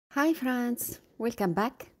Hi friends, welcome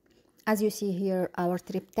back. As you see here, our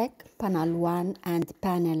triptych panel 1 and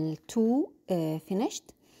panel 2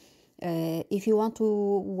 finished. If you want to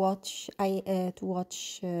watch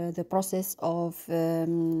the process of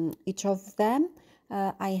each of them,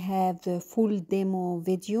 I have the full demo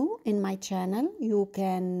video in my channel. You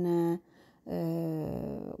can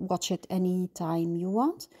watch it anytime you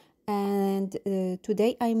want. And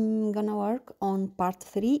today I'm gonna work on part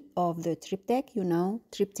 3 of the triptych. You know,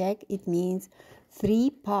 triptych, it means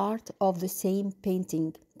 3 parts of the same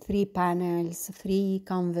painting, 3 panels, 3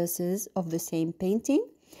 canvases of the same painting.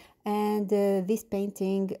 And this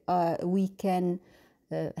painting, we can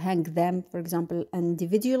hang them, for example,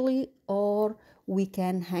 individually, or we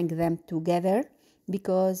can hang them together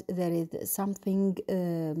because there is something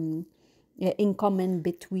in common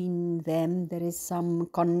between them. There is some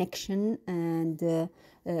connection, and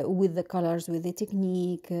with the colors, with the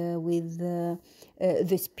technique, with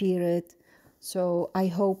the spirit. So I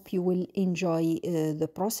hope you will enjoy the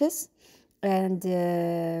process, and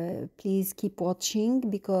please keep watching,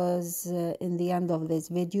 because in the end of this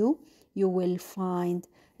video you will find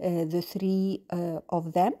the 3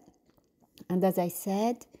 of them. And as I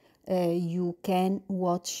said, you can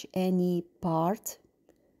watch any part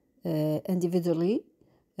individually.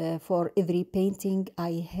 For every painting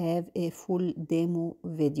I have a full demo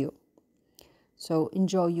video, so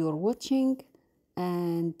enjoy your watching,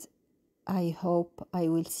 and I hope I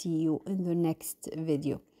will see you in the next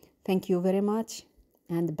video. Thank you very much,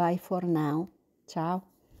 and bye for now. Ciao.